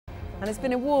And it's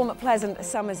been a warm, pleasant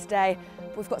summer's day.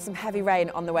 We've got some heavy rain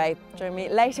on the way. Join me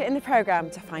later in the programme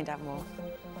to find out more.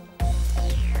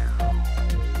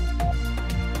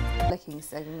 Looking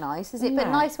so nice, is it? But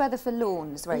nice weather for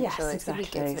lawns, Rachel. Yes, it's exactly.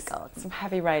 It's good for the garden. Some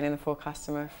heavy rain in the forecast,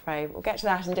 I'm afraid. We'll get to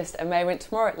that in just a moment.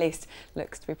 Tomorrow, at least,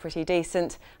 looks to be pretty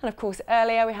decent. And of course,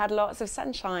 earlier we had lots of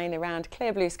sunshine around,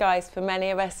 clear blue skies for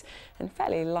many of us, and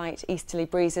fairly light easterly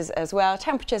breezes as well.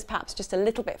 Temperatures perhaps just a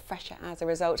little bit fresher as a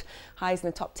result. Highs in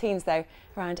the top teens, though,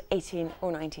 around 18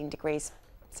 or 19 degrees.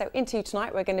 So into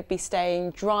tonight, we're going to be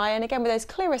staying dry, and again with those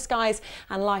clearer skies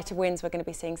and lighter winds, we're going to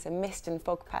be seeing some mist and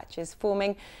fog patches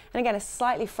forming, and again a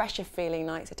slightly fresher feeling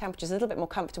night, so temperatures a little bit more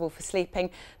comfortable for sleeping.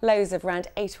 Lows of around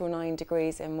 8 or 9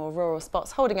 degrees in more rural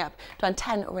spots, holding up to around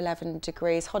 10 or 11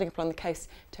 degrees, holding up along the coast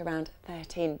to around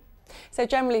 13. So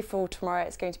generally for tomorrow,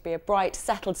 it's going to be a bright,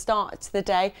 settled start to the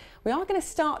day. We are going to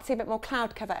start to see a bit more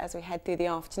cloud cover as we head through the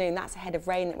afternoon. That's ahead of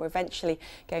rain that we're eventually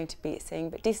going to be seeing,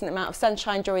 but decent amount of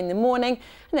sunshine during the morning.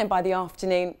 And then by the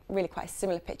afternoon, really quite a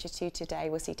similar picture to today.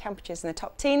 We'll see temperatures in the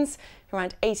top teens,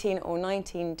 around 18 or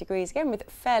 19 degrees, again with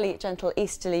fairly gentle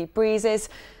easterly breezes.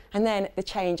 And then the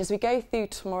change as we go through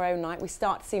tomorrow night, we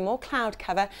start to see more cloud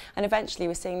cover, and eventually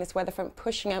we're seeing this weather front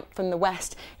pushing up from the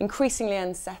west, increasingly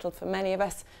unsettled for many of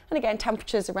us. And again,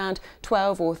 temperatures around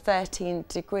 12 or 13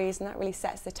 degrees, and that really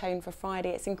sets the tone for Friday.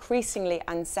 It's increasingly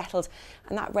unsettled,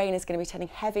 and that rain is going to be turning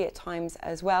heavy at times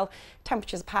as well.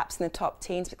 Temperatures perhaps in the top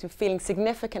teens, but we're feeling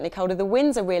significantly colder. The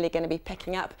winds are really going to be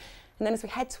picking up. And then as we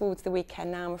head towards the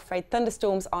weekend now, I'm afraid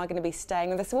thunderstorms are going to be staying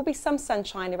with us. There will be some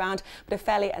sunshine around, but a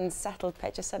fairly unsettled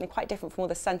picture, certainly quite different from all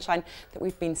the sunshine that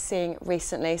we've been seeing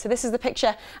recently. So this is the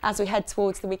picture as we head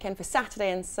towards the weekend for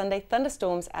Saturday and Sunday.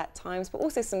 Thunderstorms at times, but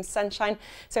also some sunshine.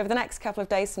 So over the next couple of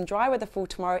days, some dry weather for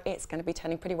tomorrow. It's going to be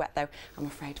turning pretty wet though, I'm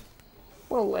afraid.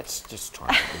 Well, let's just try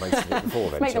and make the most of it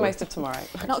before then. Make the most of tomorrow.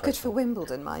 Not good for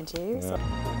Wimbledon, mind you.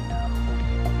 Yeah.